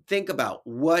think about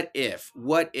what if.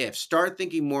 Start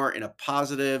thinking more in a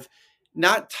positive,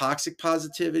 not toxic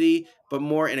positivity, but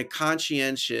more in a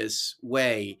conscientious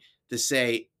way to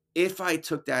say, if I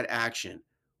took that action,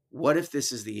 what if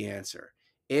this is the answer?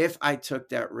 If I took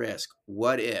that risk,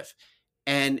 what if?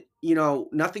 And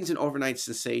nothing's an overnight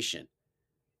sensation.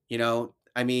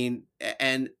 I mean,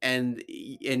 and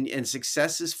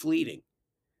success is fleeting,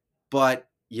 but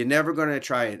you're never going to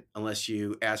try it unless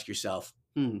you ask yourself,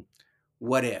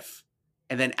 what if?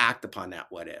 And then act upon that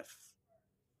what if.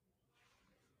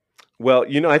 Well,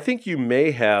 I think you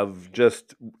may have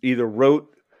just either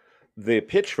wrote the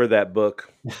pitch for that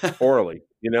book orally.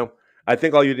 I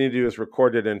think all you need to do is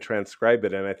record it and transcribe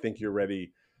it, and I think you're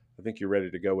ready. I think you're ready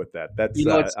to go with that. That's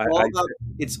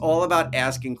It's all about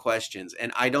asking questions,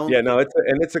 and I don't yeah, think. no,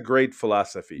 it's a great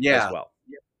philosophy as Yeah, well.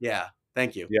 yeah.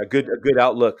 Thank you. Yeah, a good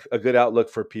outlook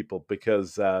for people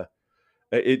because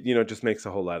it just makes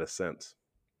a whole lot of sense.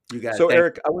 You got it. So, Thank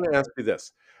Eric, I want to ask you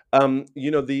this.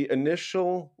 The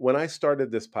initial, when I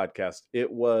started this podcast,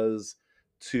 it was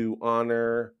to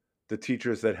honor the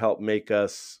teachers that helped make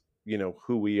us,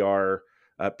 who we are,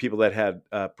 people that had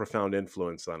profound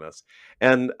influence on us.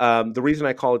 And the reason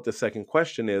I call it the second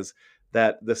question is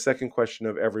that the second question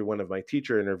of every one of my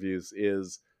teacher interviews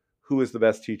is, who is the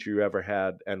best teacher you ever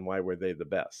had and why were they the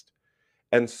best?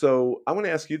 And so I want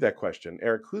to ask you that question.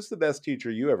 Eric, who's the best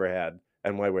teacher you ever had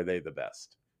and why were they the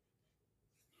best?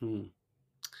 you.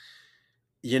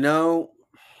 You know,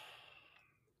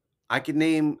 I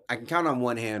can count on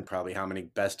one hand probably how many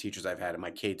best teachers I've had in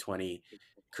my K-20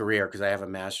 career because I have a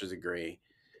master's degree.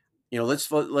 Let's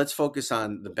focus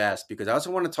on the best because I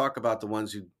also want to talk about the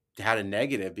ones who had a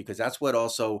negative because that's what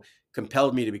also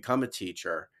compelled me to become a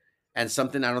teacher and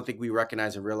something I don't think we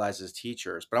recognize and realize as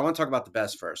teachers. But I want to talk about the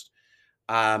best first.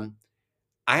 Um,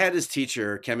 I had this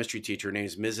teacher, chemistry teacher, her name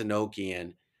is Ms.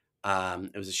 Enochian.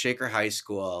 It was a Shaker High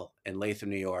School in Latham,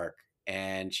 New York,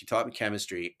 and she taught me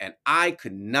chemistry, and I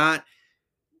could not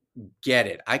get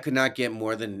it. I could not get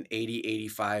more than an 80,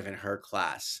 85 in her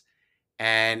class.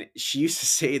 And she used to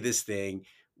say this thing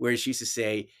where she used to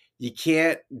say, you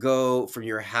can't go from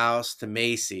your house to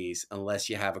Macy's unless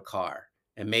you have a car.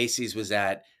 And Macy's was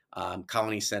at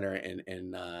Colony Center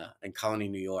in Colony,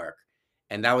 New York.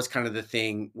 And that was kind of the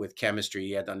thing with chemistry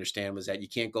you had to understand was that you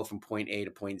can't go from point A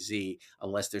to point Z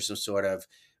unless there's some sort of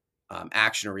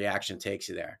action or reaction that takes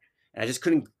you there. And I just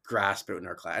couldn't grasp it in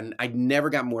our class. And I never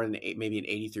got more than maybe an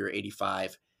 83 or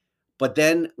 85. But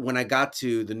then when I got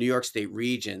to the New York State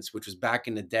Regents, which was back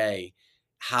in the day,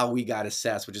 how we got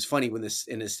assessed, which is funny when this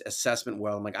in this assessment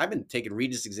world, I'm like, I've been taking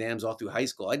Regents exams all through high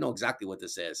school. I know exactly what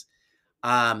this is.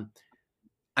 Um,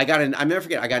 I never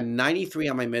forget, I got 93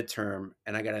 on my midterm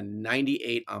and I got a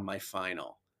 98 on my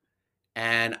final.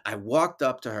 And I walked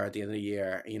up to her at the end of the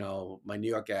year, my New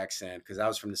York accent, because I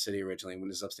was from the city originally when it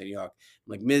was upstate New York.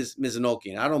 I'm like, Ms. Inoki,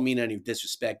 and I don't mean any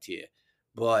disrespect to you,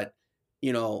 but,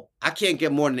 I can't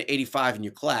get more than an 85 in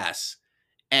your class.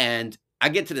 And I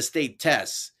get to the state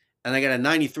tests, and I got a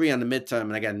 93 on the midterm,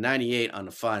 and I got a 98 on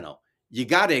the final. You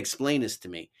got to explain this to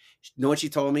me. You know what she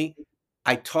told me?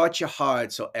 I taught you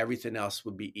hard so everything else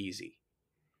would be easy.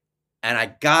 And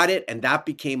I got it, and that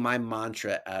became my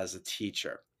mantra as a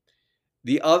teacher.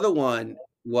 The other one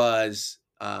was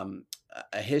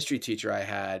a history teacher I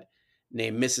had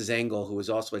named Mrs. Engel, who was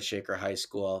also at Shaker High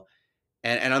School.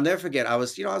 And I'll never forget, I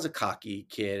was a cocky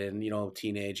kid and,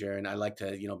 teenager, and I like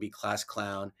to, be class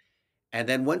clown. And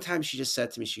then one time she just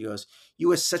said to me, she goes,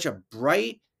 you are such a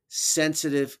bright,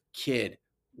 sensitive kid.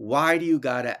 Why do you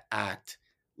got to act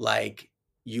like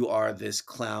you are this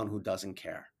clown who doesn't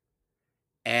care?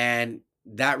 And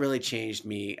that really changed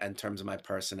me in terms of my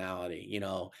personality,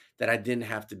 that I didn't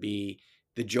have to be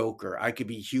the joker. I could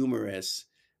be humorous,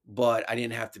 but I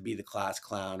didn't have to be the class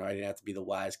clown, or I didn't have to be the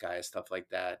wise guy, stuff like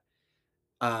that.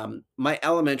 My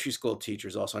elementary school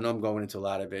teachers also, I know I'm going into a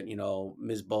lot of it,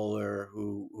 Ms. Bowler,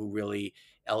 who really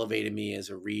elevated me as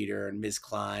a reader, and Ms.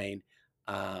 Klein,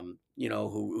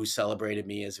 who celebrated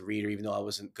me as a reader, even though I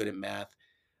wasn't good at math.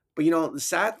 But the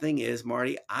sad thing is,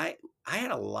 Marty, I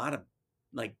had a lot of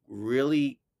like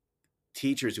really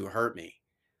teachers who hurt me,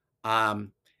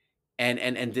 um,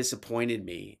 and disappointed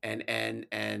me,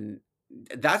 and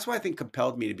that's why I think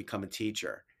compelled me to become a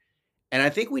teacher. And I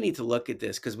think we need to look at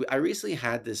this because I recently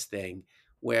had this thing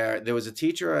where there was a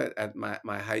teacher at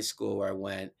my high school where I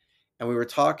went, and we were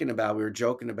joking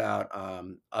about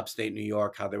upstate New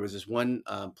York, how there was this one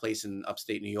place in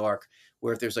upstate New York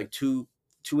where if there's like two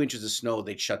inches of snow,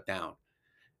 they'd shut down.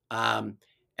 Um,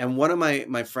 and one of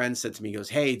my friends said to me, he goes,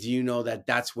 "Hey, do you know that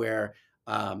that's where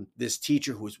this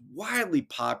teacher who was widely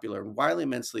popular and widely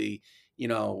immensely,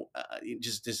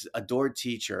 just this adored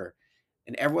teacher,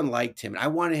 and everyone liked him. And I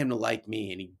wanted him to like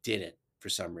me, and he didn't for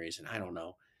some reason. I don't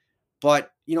know.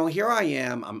 But here I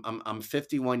am. I'm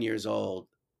 51 years old,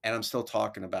 and I'm still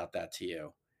talking about that to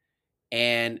you.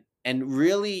 And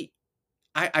really,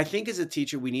 I think as a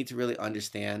teacher, we need to really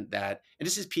understand that, and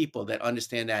this is people that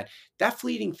understand that that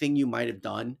fleeting thing you might have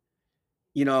done,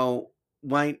 you know,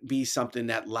 might be something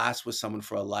that lasts with someone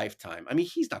for a lifetime. I mean,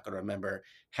 he's not going to remember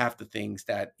half the things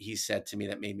that he said to me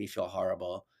that made me feel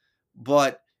horrible,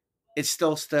 but it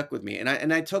still stuck with me.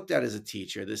 And I took that as a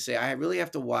teacher to say I really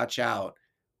have to watch out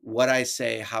what I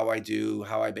say, how I do,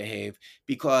 how I behave,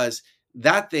 because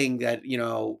that thing that,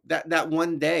 that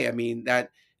one day, I mean, that,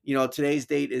 today's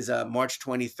date is March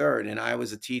 23rd, and I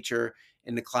was a teacher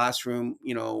in the classroom,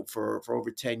 for over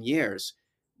 10 years.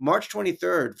 March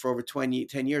 23rd for over 10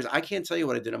 years. I can't tell you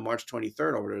what I did on March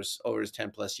 23rd over those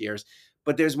 10 plus years.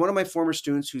 But there's one of my former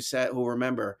students who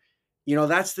remember,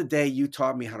 that's the day you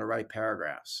taught me how to write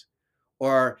paragraphs,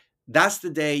 or that's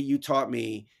the day you taught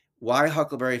me why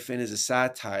Huckleberry Finn is a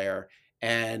satire,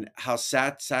 and how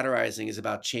satirizing is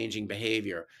about changing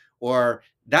behavior. Or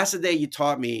that's the day you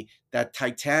taught me that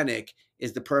Titanic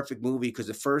is the perfect movie because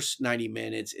the first 90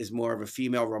 minutes is more of a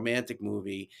female romantic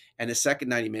movie, and the second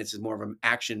 90 minutes is more of an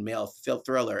action male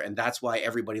thriller. And that's why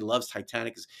everybody loves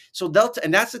Titanic. So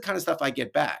and that's the kind of stuff I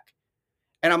get back.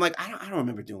 And I'm like, I don't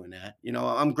remember doing that.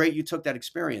 I'm great you took that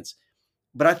experience.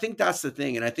 But I think that's the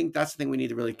thing, and I think that's the thing we need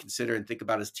to really consider and think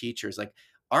about as teachers. Like,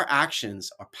 our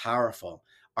actions are powerful.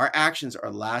 Our actions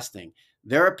are lasting.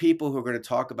 There are people who are going to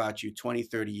talk about you 20,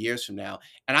 30 years from now.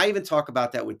 And I even talk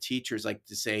about that with teachers, like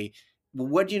to say, well,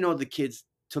 what do you know the kids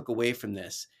took away from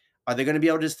this? Are they going to be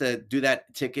able just to do that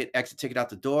exit ticket out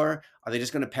the door? Are they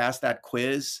just going to pass that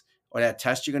quiz or that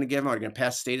test you're going to give them? Are they going to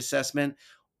pass the state assessment?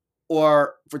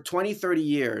 Or for 20, 30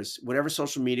 years, whatever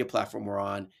social media platform we're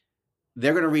on,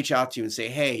 they're going to reach out to you and say,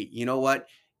 "Hey, you know what?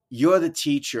 You're the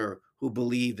teacher who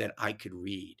believed that I could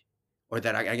read, or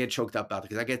that I get choked up about it."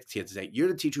 Because I get kids say, "You're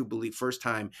the teacher who believed first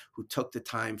time, who took the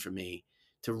time for me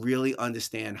to really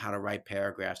understand how to write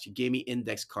paragraphs. You gave me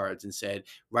index cards and said,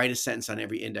 write a sentence on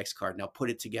every index card. Now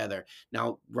put it together.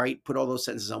 Now put all those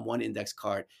sentences on one index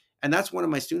card." And that's one of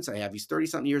my students I have. He's 30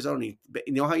 something years old. And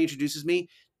you know how he introduces me?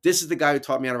 "This is the guy who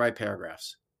taught me how to write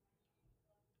paragraphs."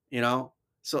 you know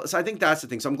so I think that's the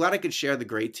thing. So I'm glad I could share the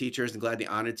great teachers and glad the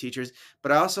honored teachers,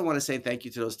 but I also want to say thank you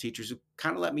to those teachers who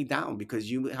kind of let me down, because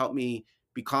you helped me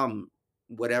become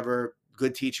whatever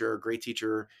good teacher or great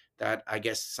teacher that I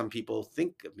guess some people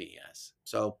think of me as.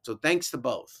 So thanks to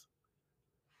both.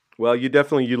 Well, you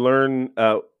learn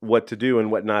what to do and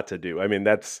what not to do. I mean,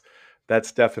 that's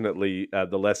definitely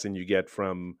the lesson you get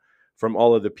from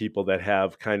all of the people that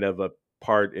have kind of a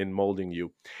part in molding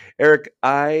you. Eric,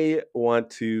 I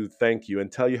want to thank you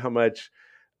and tell you how much,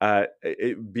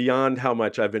 beyond how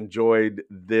much I've enjoyed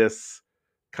this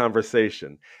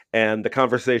conversation and the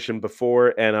conversation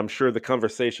before, and I'm sure the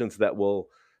conversations that will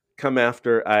come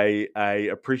after. I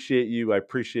appreciate you. I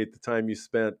appreciate the time you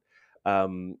spent.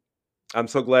 Um, I'm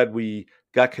so glad we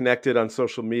got connected on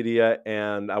social media,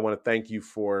 and I want to thank you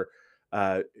for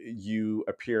you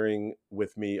appearing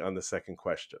with me on the second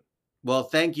question. Well,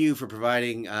 thank you for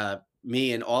providing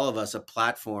me and all of us a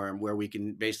platform where we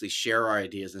can basically share our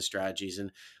ideas and strategies,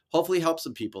 and hopefully help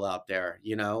some people out there.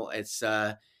 That's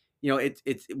why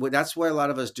a lot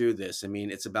of us do this. I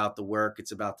mean, it's about the work,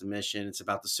 it's about the mission, it's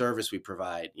about the service we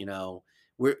provide. Even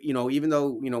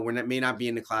though may not be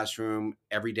in the classroom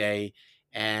every day,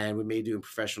 and we may do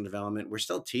professional development, we're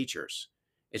still teachers.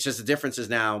 It's just the difference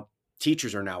is now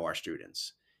teachers are now our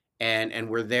students, and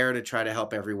we're there to try to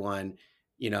help everyone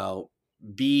you know,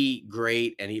 be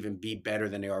great and even be better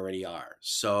than they already are.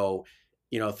 So,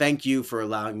 thank you for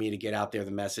allowing me to get out there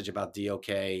the message about DOK,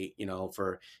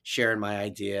 for sharing my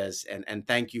ideas, and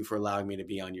thank you for allowing me to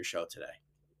be on your show today.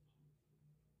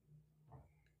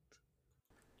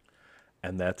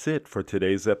 And that's it for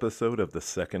today's episode of The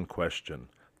Second Question.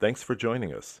 Thanks for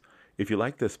joining us. If you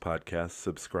like this podcast,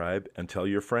 subscribe and tell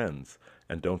your friends.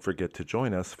 And don't forget to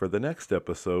join us for the next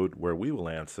episode where we will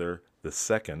answer the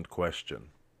second question.